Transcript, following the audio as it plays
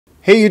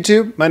Hey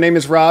YouTube, my name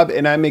is Rob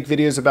and I make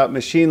videos about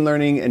machine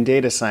learning and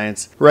data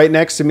science. Right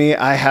next to me,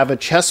 I have a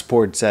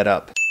chessboard set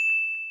up.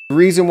 The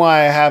reason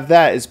why I have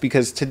that is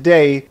because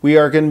today we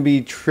are going to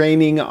be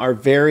training our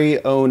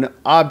very own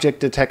object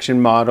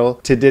detection model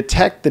to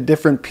detect the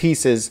different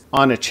pieces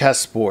on a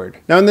chessboard.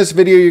 Now in this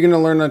video, you're going to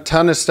learn a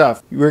ton of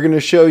stuff. We're going to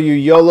show you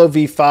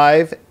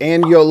YOLO-v5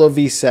 and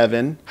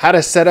YOLO-v7, how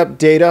to set up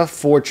data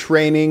for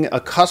training a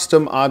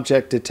custom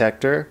object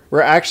detector.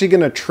 We're actually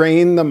going to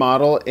train the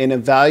model and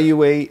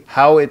evaluate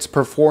how it's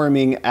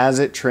performing as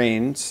it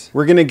trains.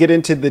 We're going to get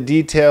into the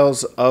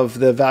details of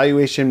the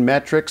evaluation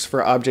metrics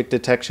for object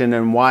detection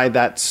and why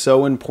that's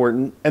so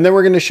important. And then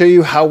we're going to show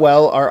you how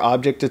well our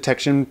object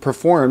detection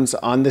performs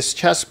on this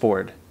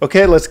chessboard.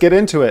 Okay, let's get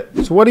into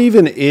it. So what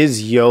even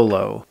is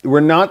YOLO? We're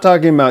not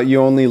talking about you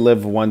only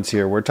live once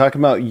here. We're talking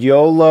about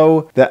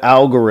YOLO, the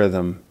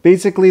algorithm.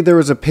 Basically, there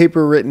was a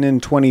paper written in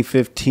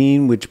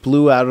 2015 which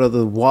blew out of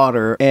the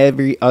water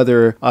every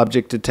other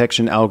object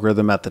detection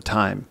algorithm at the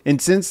time.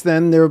 And since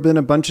then, there have been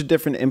a bunch of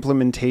different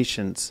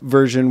implementations,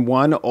 version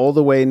 1 all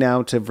the way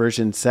now to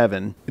version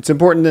 7. It's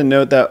important to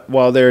note that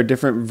while there are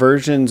different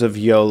versions of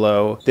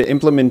YOLO, the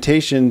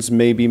implementations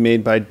may be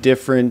made by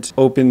different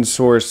open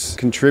source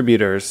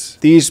contributors.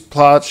 These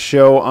plots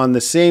show on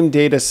the same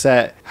data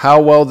set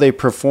how well they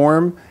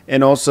perform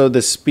and also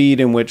the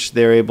speed in which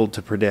they're able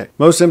to predict.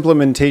 Most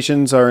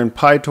implementations are in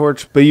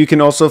PyTorch, but you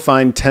can also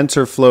find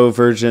TensorFlow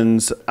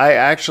versions. I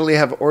actually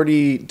have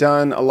already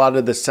done a lot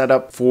of the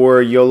setup for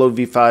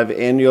YOLO-v5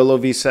 and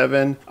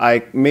YOLO-v7.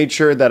 I made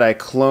sure that I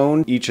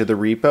clone each of the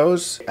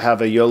repos. I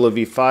have a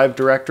YOLO-v5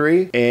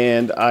 directory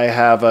and I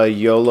have a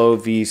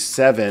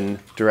YOLO-v7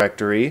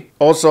 directory.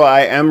 Also,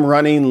 I am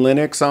running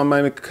Linux on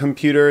my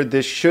computer.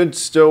 This should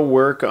still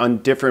work on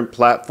different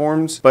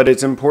platforms, but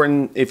it's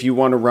important if you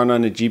want to run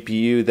on a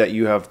GPU that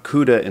you have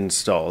CUDA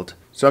installed.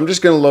 So I'm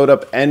just going to load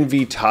up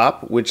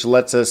NVTop, which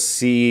lets us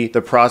see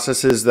the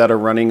processes that are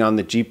running on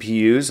the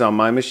GPUs on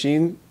my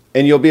machine.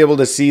 And you'll be able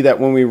to see that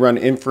when we run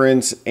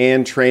inference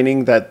and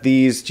training that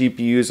these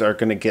GPUs are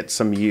going to get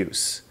some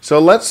use. So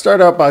let's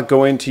start out by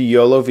going to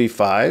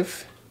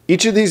YOLO-v5.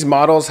 Each of these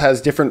models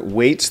has different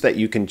weights that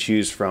you can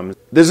choose from.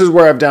 This is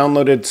where I've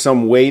downloaded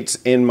some weights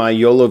in my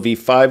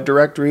YOLO-v5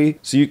 directory.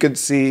 So you can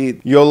see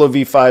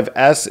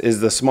YOLO-v5S is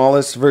the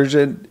smallest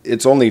version.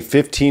 It's only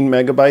 15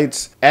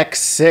 megabytes.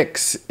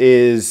 X6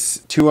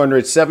 is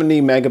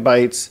 270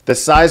 megabytes. The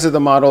size of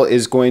the model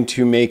is going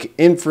to make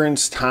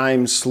inference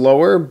time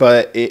slower,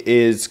 but it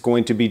is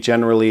going to be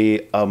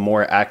generally a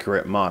more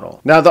accurate model.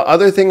 Now, the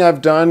other thing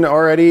I've done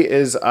already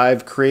is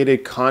I've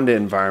created Conda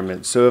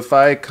environments. So if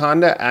I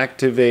Conda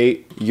activate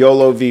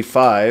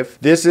YOLO-v5.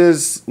 This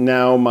is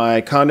now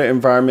my Conda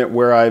environment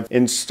where I've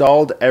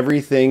installed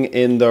everything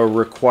in the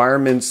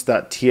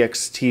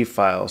requirements.txt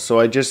file. So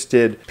I just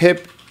did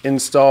pip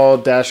install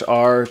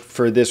 -r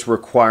for this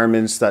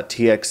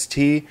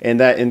requirements.txt,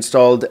 and that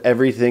installed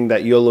everything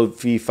that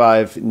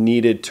YOLO-v5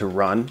 needed to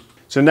run.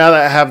 So now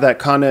that I have that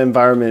Conda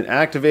environment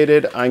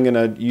activated, I'm going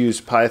to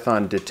use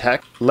Python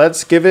detect.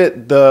 Let's give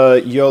it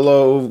the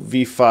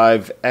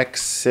YOLO-v5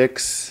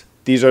 X6.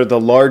 These are the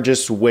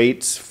largest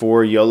weights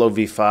for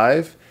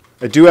YOLO-v5.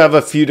 I do have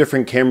a few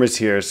different cameras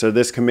here, so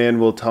this command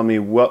will tell me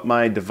what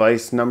my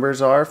device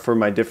numbers are for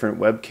my different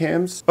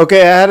webcams.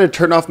 Okay, I had to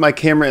turn off my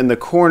camera in the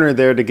corner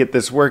there to get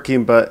this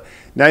working, but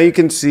now you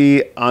can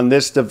see on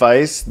this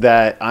device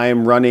that I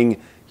am running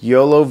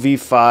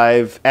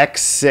YOLO-v5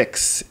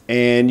 X6,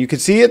 and you can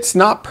see it's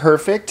not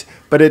perfect,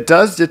 but it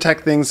does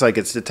detect things like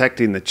it's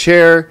detecting the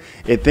chair.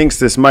 It thinks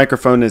this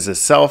microphone is a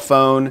cell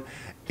phone.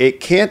 It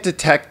can't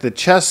detect the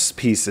chess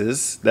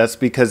pieces. That's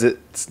because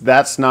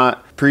that's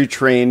not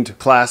pre-trained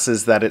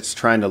classes that it's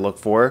trying to look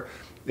for.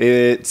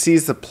 It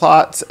sees the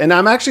plots, and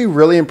I'm actually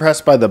really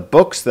impressed by the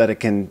books that it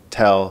can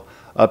tell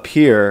up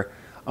here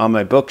on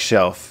my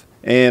bookshelf.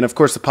 And of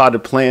course the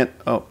potted plant,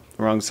 oh,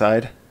 wrong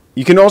side.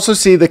 You can also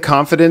see the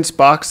confidence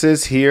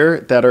boxes here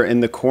that are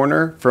in the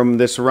corner from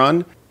this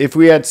run. If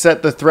we had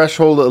set the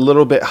threshold a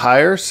little bit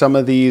higher, some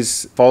of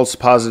these false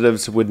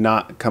positives would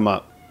not come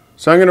up.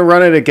 So I'm going to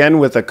run it again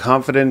with a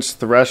confidence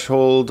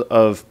threshold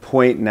of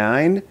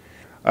 0.9.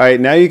 All right,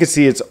 now you can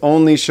see it's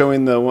only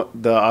showing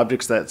the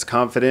objects that it's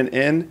confident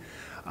in.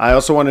 I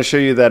also want to show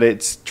you that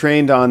it's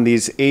trained on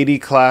these 80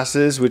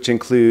 classes, which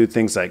include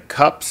things like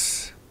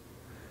cups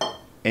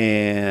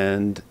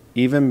and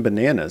even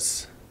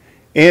bananas.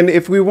 And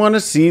if we want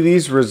to see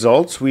these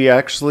results, we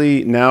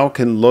actually now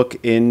can look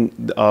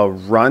in a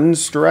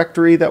runs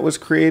directory that was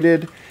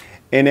created.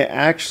 And it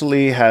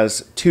actually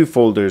has two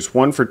folders,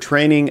 one for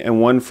training and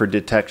one for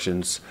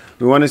detections.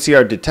 We want to see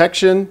our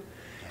detection.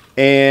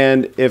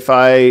 And if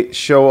I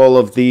show all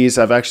of these,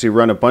 I've actually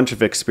run a bunch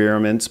of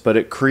experiments, but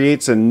it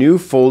creates a new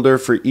folder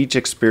for each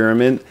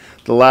experiment.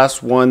 The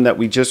last one that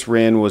we just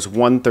ran was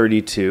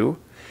 132.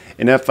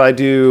 And if I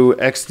do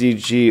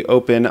xdg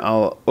open,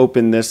 I'll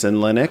open this in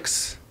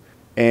Linux.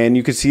 And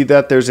you can see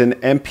that there's an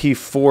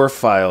MP4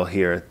 file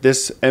here.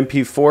 This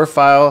MP4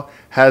 file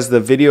has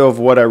the video of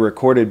what I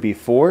recorded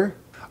before.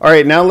 All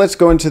right, now let's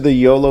go into the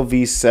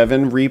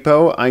YOLO-v7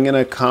 repo. I'm going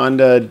to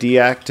conda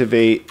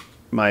deactivate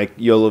my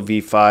YOLO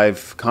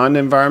v5 conda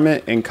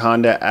environment and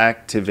conda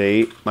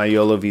activate my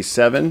YOLO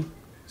v7.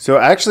 So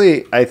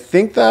actually, I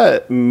think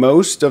that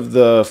most of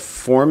the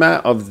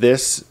format of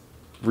this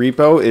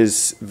repo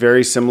is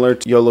very similar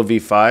to YOLO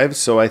v5,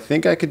 so I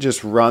think I could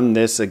just run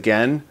this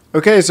again.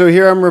 Okay, so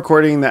here I'm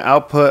recording the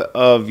output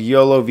of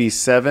YOLO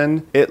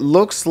v7. It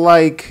looks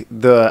like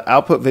the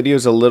output video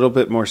is a little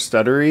bit more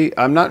stuttery.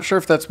 I'm not sure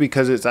if that's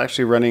because it's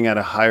actually running at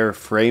a higher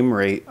frame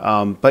rate,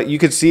 but you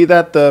can see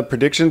that the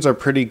predictions are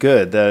pretty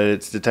good, that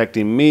it's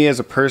detecting me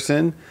as a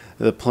person,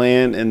 the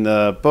plant and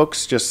the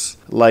books, just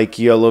like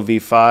YOLO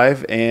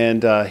v5.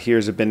 And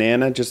here's a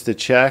banana just to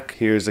check.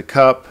 Here's a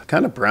cup,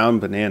 kind of brown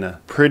banana.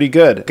 Pretty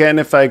good. Again,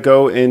 if I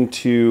go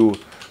into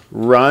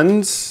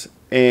runs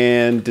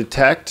and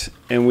detect,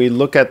 and we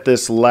look at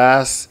this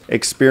last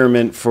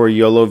experiment for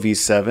YOLO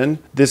v7.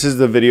 This is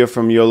the video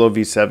from YOLO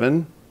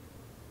v7.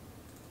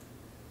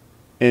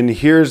 And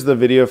here's the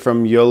video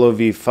from YOLO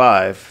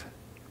v5.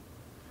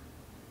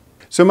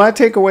 So my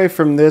takeaway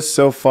from this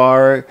so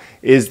far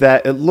is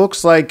that it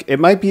looks like it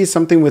might be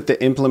something with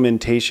the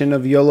implementation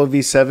of YOLO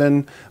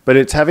v7, but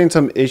it's having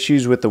some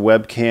issues with the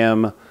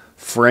webcam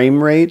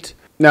frame rate.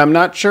 Now, I'm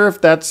not sure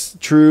if that's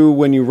true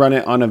when you run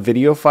it on a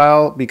video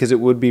file, because it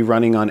would be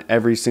running on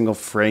every single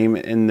frame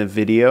in the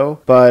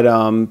video. But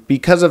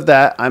because of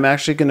that, I'm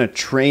actually going to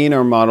train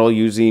our model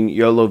using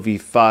YOLO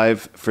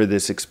v5 for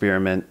this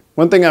experiment.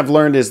 One thing I've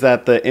learned is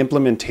that the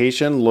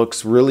implementation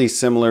looks really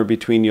similar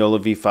between YOLO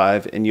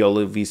v5 and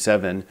YOLO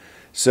v7.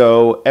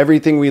 So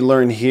everything we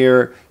learn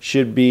here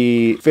should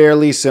be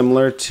fairly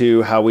similar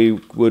to how we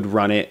would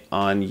run it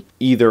on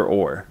either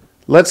or.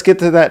 Let's get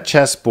to that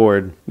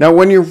chessboard. Now,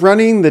 when you're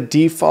running the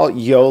default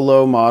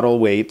YOLO model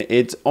weight,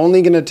 it's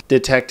only going to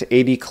detect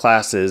 80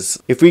 classes.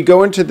 If we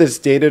go into this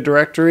data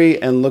directory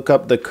and look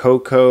up the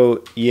Coco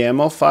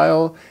YAML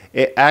file,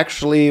 it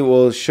actually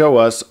will show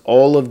us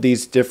all of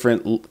these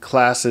different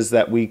classes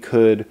that we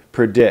could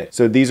predict.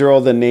 So these are all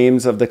the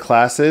names of the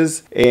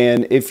classes.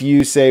 And if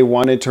you say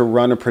wanted to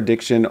run a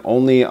prediction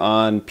only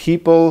on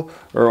people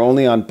or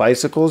only on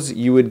bicycles,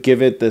 you would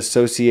give it the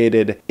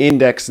associated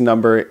index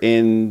number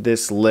in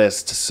this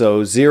list.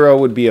 So 0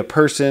 would be a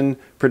person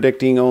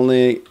predicting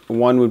only,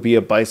 1 would be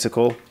a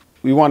bicycle.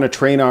 We want to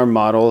train our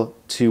model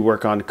to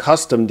work on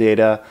custom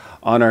data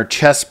on our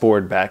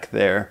chessboard back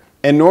there.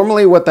 And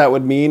normally what that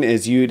would mean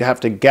is you'd have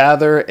to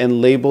gather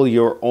and label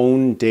your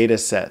own data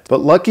set.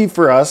 But lucky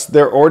for us,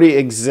 there already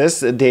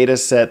exists a data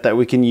set that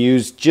we can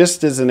use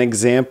just as an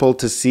example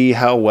to see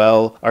how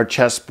well our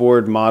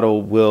chessboard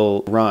model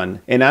will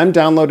run. And I'm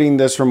downloading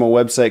this from a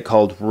website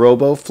called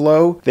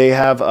RoboFlow. They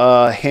have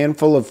a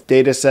handful of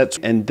data sets,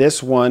 and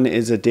this one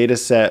is a data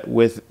set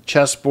with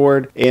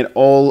chessboard and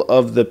all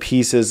of the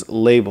pieces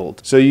labeled.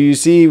 So you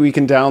see we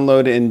can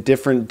download in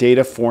different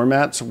data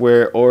formats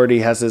where it already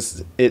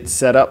has it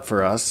set up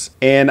for us.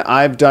 And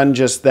I've done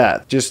just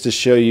that. Just to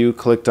show you,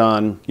 clicked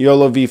on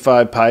YOLO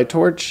v5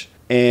 PyTorch,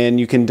 and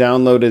you can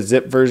download a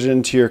zip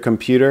version to your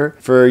computer.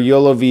 For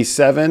YOLO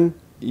v7,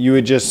 you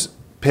would just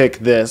pick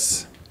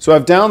this. So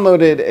I've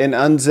downloaded and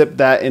unzipped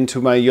that into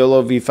my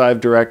YOLO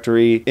v5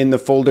 directory in the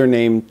folder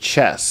named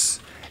chess.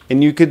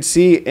 And you could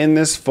see in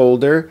this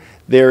folder,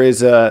 there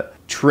is a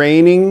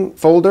training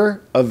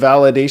folder, a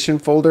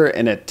validation folder,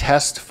 and a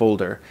test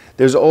folder.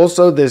 There's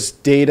also this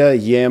data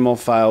YAML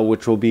file,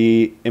 which will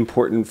be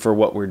important for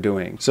what we're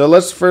doing. So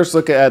let's first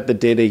look at the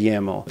data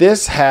YAML.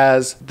 This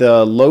has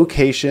the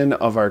location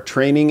of our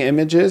training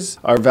images,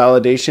 our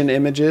validation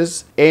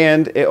images,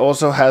 and it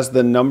also has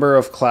the number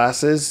of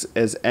classes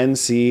as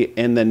NC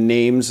and the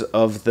names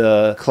of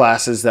the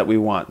classes that we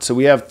want. So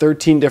we have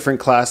 13 different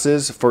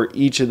classes for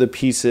each of the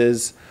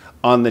pieces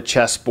on the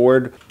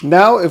chessboard.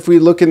 Now, if we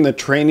look in the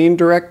training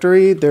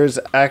directory, there's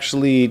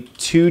actually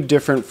 2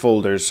 different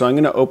folders. So I'm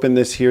going to open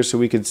this here so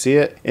we can see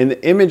it. In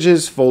the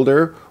images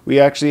folder, we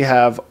actually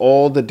have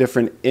all the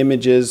different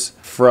images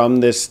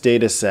from this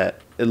data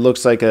set. It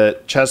looks like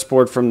a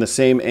chessboard from the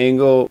same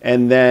angle.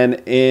 And then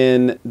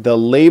in the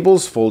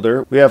labels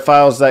folder, we have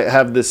files that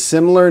have the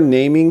similar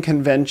naming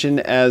convention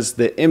as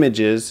the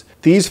images.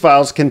 These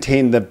files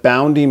contain the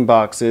bounding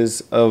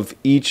boxes of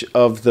each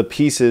of the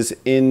pieces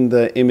in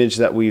the image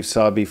that we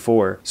saw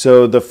before.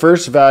 So the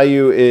first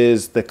value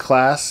is the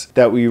class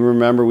that we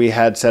remember we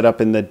had set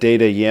up in the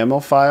data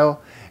YAML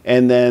file.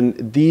 And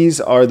then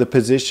these are the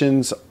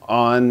positions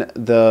on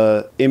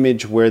the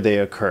image where they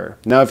occur.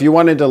 Now, if you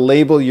wanted to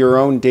label your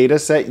own data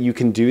set, you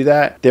can do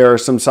that. There are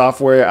some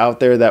software out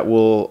there that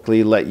will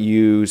let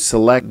you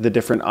select the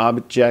different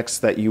objects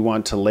that you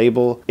want to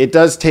label. It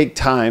does take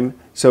time.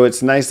 So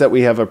it's nice that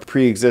we have a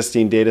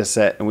pre-existing data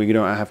set and we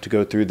don't have to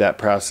go through that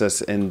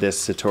process in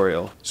this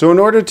tutorial. So in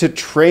order to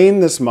train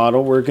this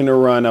model, we're going to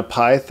run a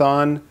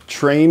Python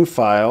train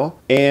file,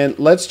 And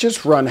let's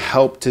just run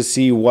help to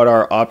see what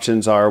our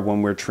options are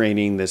when we're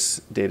training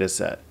this data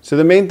set. So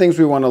the main things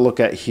we want to look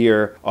at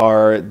here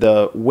are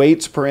the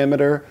weights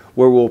parameter,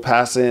 where we'll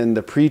pass in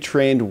the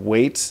pre-trained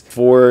weights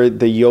for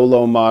the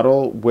YOLO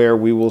model where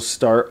we will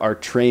start our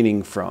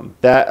training from.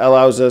 That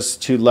allows us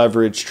to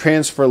leverage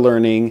transfer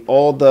learning.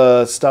 All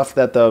the stuff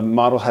that the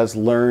model has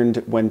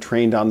learned when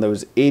trained on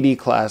those 80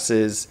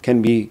 classes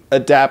can be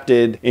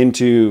adapted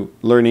into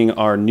learning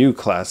our new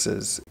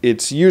classes.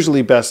 It's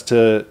usually best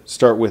to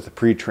start with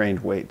pre-trained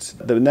weights.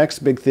 The next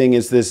big thing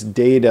is this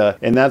data,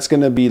 and that's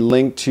going to be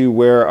linked to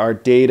where our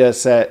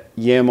Dataset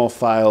YAML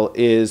file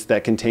is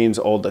that contains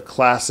all the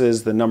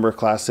classes, the number of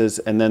classes,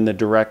 and then the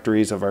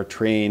directories of our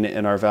train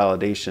and our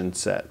validation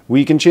set.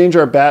 We can change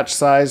our batch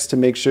size to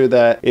make sure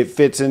that it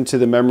fits into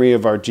the memory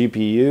of our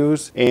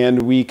GPUs,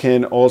 and we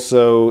can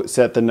also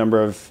set the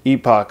number of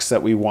epochs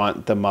that we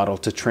want the model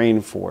to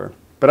train for.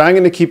 But I'm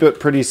going to keep it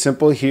pretty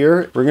simple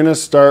here. We're going to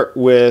start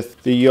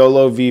with the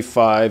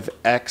Yolov7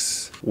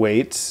 X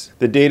weights.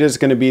 The data is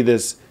going to be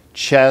this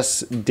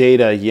chess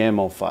data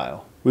YAML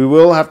file. We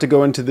will have to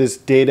go into this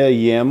data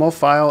YAML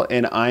file,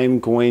 and I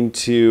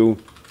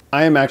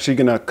am actually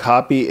going to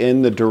copy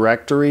in the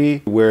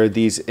directory where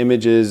these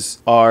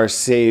images are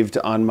saved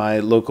on my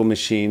local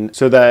machine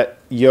so that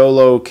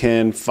YOLO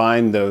can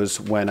find those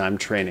when I'm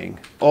training.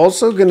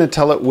 Also going to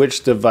tell it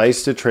which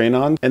device to train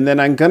on, and then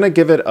I'm going to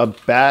give it a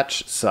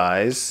batch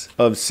size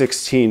of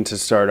 16 to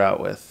start out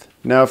with.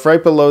 Now, if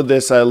right below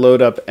this, I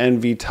load up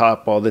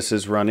NVTop while this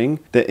is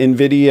running, the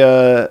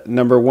NVIDIA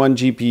 #1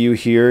 GPU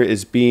here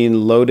is being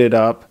loaded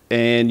up,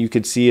 and you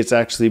can see it's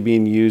actually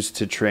being used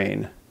to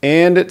train.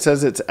 And it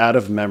says it's out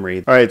of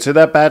memory. All right, so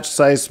that batch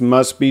size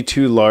must be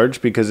too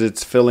large because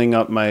it's filling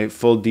up my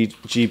full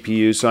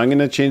GPU. So I'm going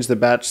to change the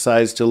batch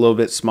size to a little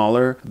bit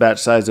smaller, batch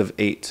size of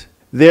 8.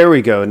 There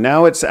we go.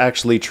 Now it's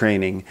actually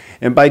training.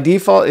 And by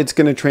default, it's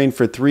going to train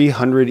for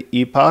 300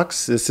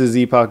 epochs. This is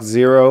epoch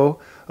 0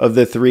 of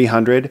the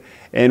 300.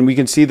 And we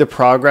can see the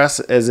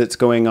progress as it's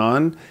going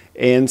on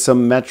and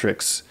some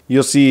metrics.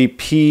 You'll see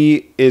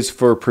P is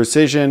for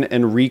precision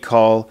and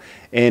recall,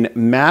 and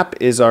map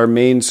is our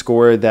main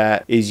score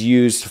that is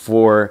used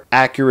for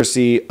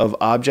accuracy of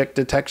object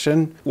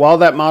detection. While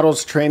that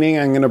model's training,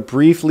 I'm going to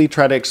briefly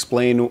try to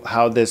explain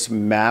how this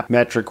map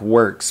metric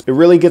works. It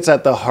really gets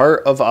at the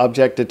heart of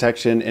object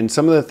detection and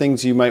some of the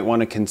things you might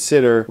want to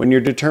consider when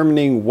you're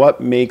determining what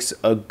makes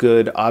a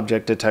good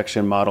object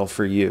detection model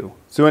for you.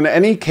 So in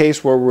any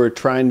case where we're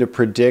trying to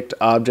predict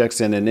objects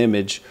in an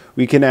image,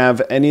 we can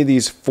have any of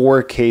these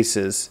 4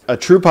 cases. A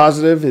true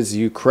positive is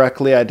you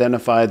correctly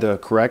identify the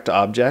correct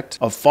object.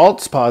 A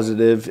false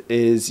positive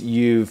is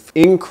you've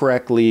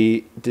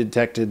incorrectly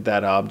detected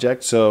that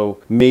object, so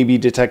maybe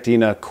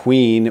detecting a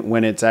queen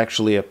when it's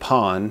actually a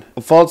pawn.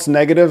 A false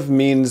negative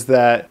means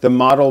that the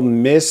model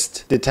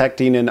missed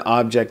detecting an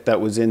object that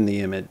was in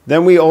the image.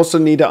 Then we also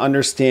need to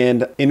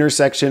understand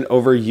intersection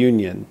over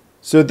union.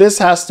 So this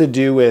has to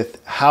do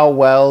with how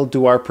well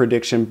do our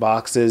prediction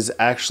boxes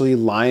actually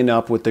line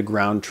up with the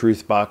ground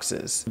truth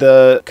boxes.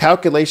 The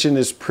calculation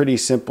is pretty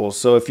simple.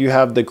 So if you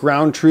have the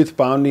ground truth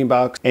bounding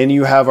box and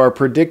you have our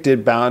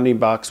predicted bounding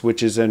box,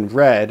 which is in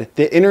red,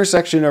 the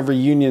intersection over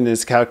union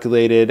is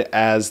calculated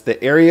as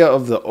the area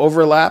of the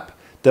overlap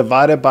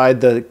divided by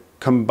the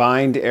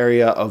combined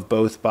area of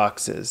both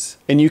boxes.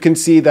 And you can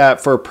see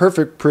that for a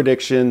perfect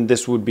prediction,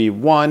 this would be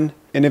 1.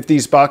 And if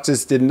these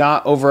boxes did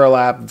not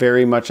overlap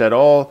very much at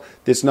all,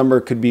 this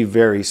number could be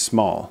very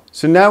small.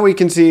 So now we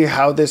can see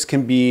how this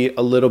can be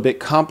a little bit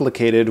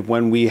complicated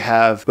when we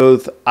have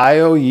both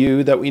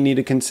IOU that we need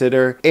to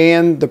consider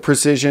and the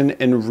precision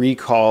and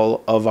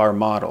recall of our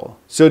model.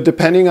 So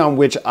depending on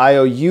which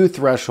IOU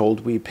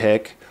threshold we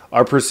pick,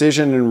 our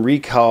precision and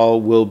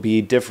recall will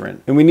be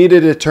different. And we need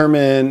to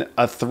determine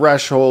a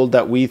threshold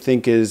that we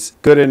think is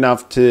good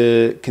enough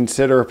to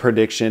consider a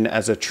prediction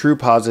as a true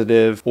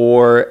positive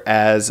or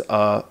as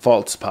a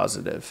false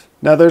positive.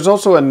 Now there's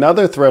also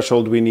another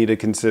threshold we need to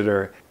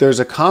consider. There's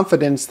a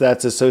confidence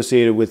that's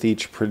associated with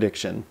each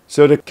prediction.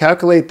 So to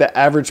calculate the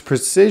average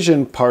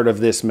precision part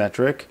of this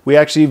metric, we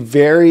actually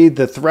vary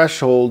the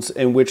thresholds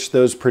in which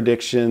those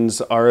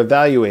predictions are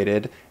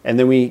evaluated, and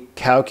then we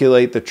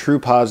calculate the true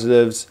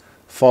positives,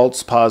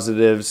 false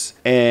positives,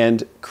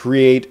 and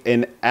create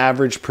an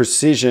average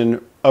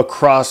precision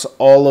across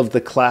all of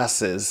the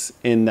classes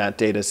in that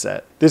data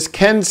set. This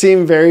can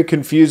seem very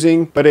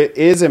confusing, but it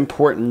is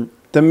important.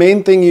 The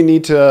main thing you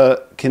need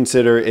to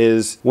consider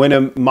is when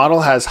a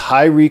model has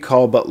high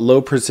recall but low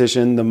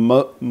precision, the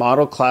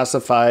model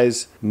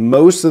classifies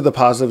most of the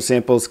positive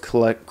samples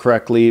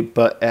correctly,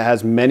 but it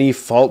has many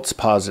false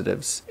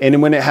positives.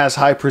 And when it has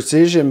high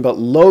precision but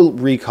low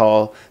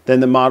recall,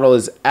 then the model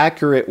is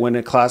accurate when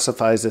it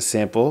classifies a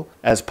sample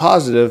as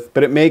positive,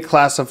 but it may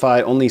classify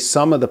only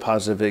some of the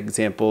positive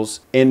examples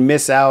and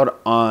miss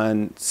out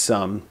on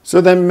some.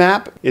 So then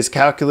MAP is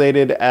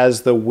calculated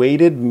as the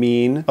weighted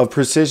mean of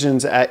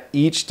precisions at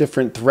each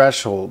different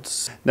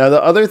thresholds. Now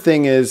the other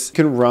thing is you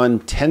can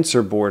run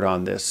TensorBoard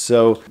on this.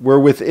 So we're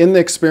within the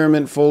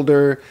experiment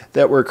folder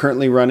that we're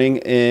currently running,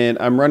 and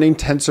I'm running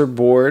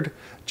TensorBoard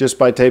just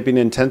by typing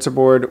in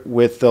TensorBoard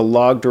with the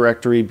log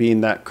directory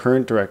being that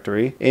current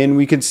directory. And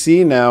we can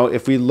see now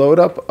if we load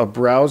up a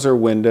browser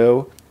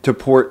window to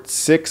port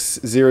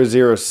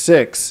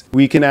 6006,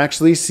 we can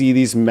actually see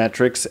these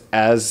metrics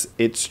as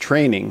it's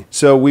training.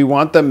 So we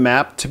want the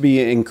map to be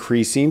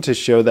increasing to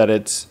show that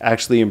it's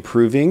actually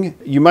improving.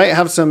 You might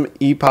have some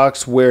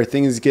epochs where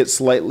things get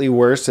slightly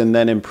worse and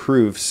then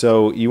improve.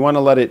 So you want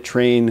to let it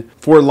train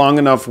for long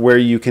enough where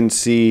you can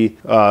see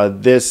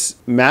this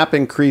map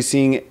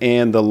increasing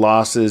and the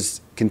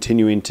losses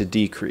continuing to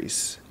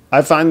decrease.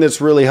 I find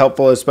this really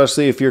helpful,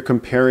 especially if you're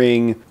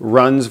comparing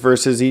runs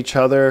versus each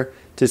other.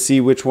 To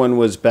see which one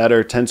was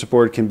better,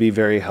 TensorBoard can be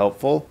very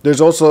helpful. There's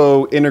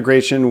also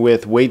integration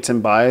with weights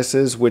and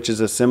biases, which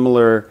is a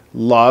similar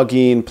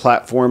logging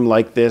platform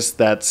like this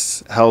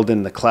that's held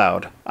in the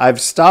cloud. I've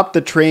stopped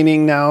the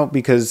training now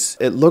because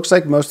it looks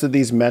like most of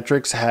these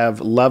metrics have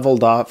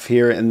leveled off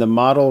here and the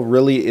model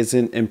really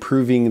isn't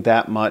improving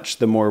that much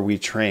the more we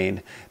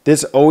train.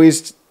 This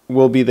always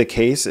will be the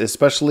case,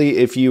 especially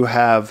if you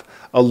have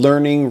a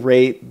learning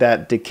rate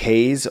that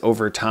decays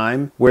over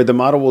time, where the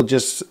model will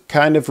just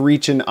kind of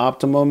reach an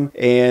optimum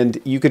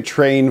and you could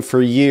train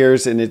for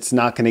years and it's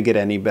not going to get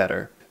any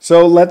better.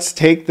 So let's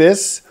take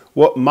this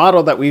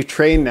model that we've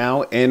trained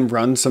now and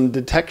run some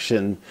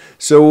detection.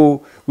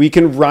 So we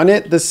can run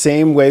it the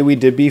same way we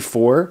did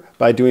before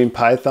by doing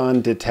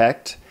Python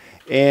detect.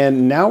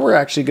 And now we're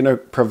actually going to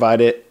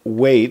provide it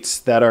weights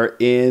that are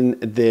in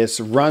this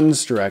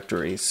runs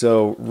directory.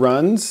 So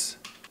runs,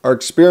 our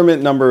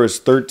experiment number is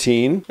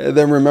 13. And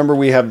then remember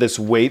we have this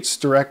weights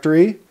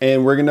directory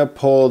and we're going to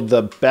pull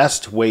the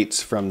best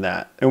weights from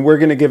that. And we're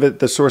going to give it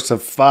the source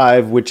of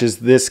 5, which is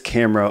this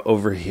camera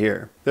over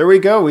here. There we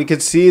go. We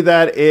could see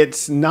that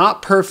it's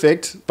not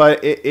perfect,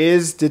 but it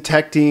is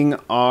detecting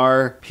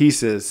our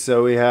pieces.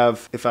 So we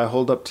have, if I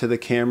hold up to the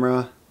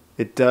camera,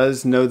 it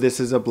does know this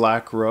is a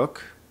black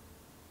rook.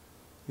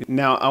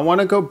 Now I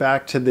want to go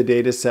back to the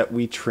data set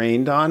we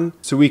trained on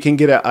so we can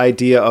get an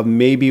idea of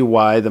maybe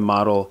why the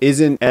model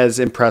isn't as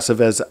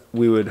impressive as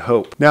we would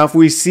hope. Now if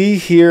we see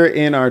here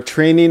in our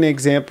training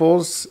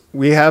examples,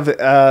 we have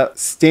a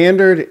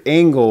standard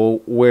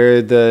angle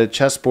where the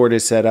chessboard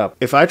is set up.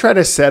 If I try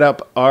to set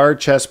up our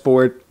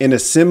chessboard in a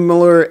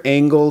similar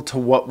angle to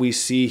what we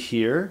see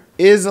here,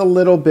 is a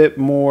little bit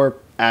more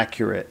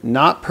accurate.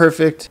 Not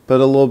perfect, but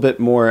a little bit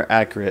more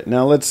accurate.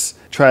 Now let's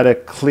try to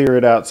clear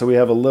it out so we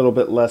have a little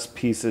bit less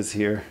pieces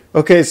here.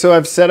 Okay, so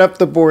I've set up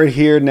the board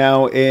here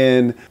now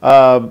in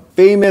a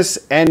famous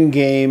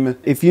endgame.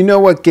 If you know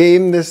what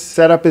game this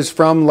setup is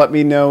from, let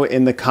me know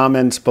in the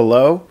comments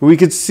below. We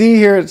could see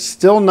here it's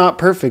still not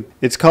perfect.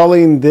 It's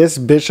calling this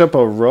bishop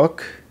a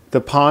rook. The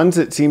pawns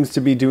it seems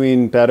to be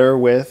doing better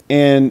with,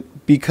 and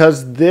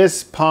because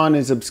this pawn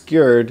is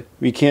obscured,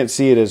 we can't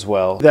see it as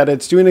well. That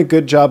it's doing a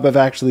good job of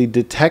actually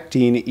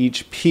detecting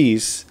each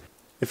piece.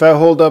 If I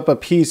hold up a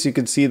piece, you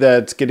can see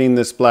that it's getting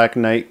this black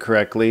knight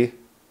correctly.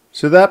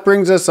 So that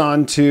brings us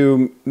on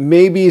to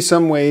maybe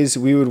some ways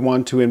we would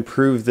want to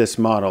improve this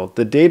model.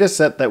 The data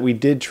set that we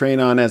did train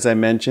on, as I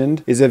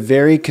mentioned, is a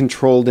very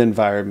controlled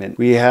environment.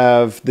 We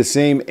have the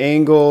same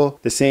angle,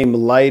 the same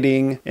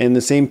lighting, and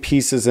the same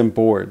pieces and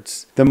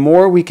boards. The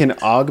more we can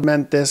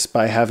augment this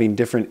by having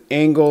different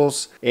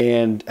angles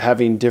and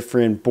having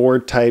different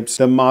board types,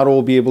 the model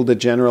will be able to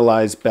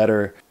generalize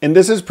better. And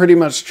this is pretty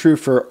much true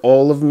for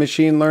all of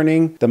machine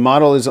learning. The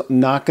model is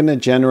not going to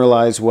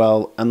generalize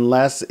well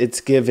unless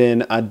it's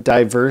given a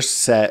diverse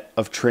set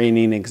of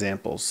training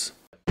examples.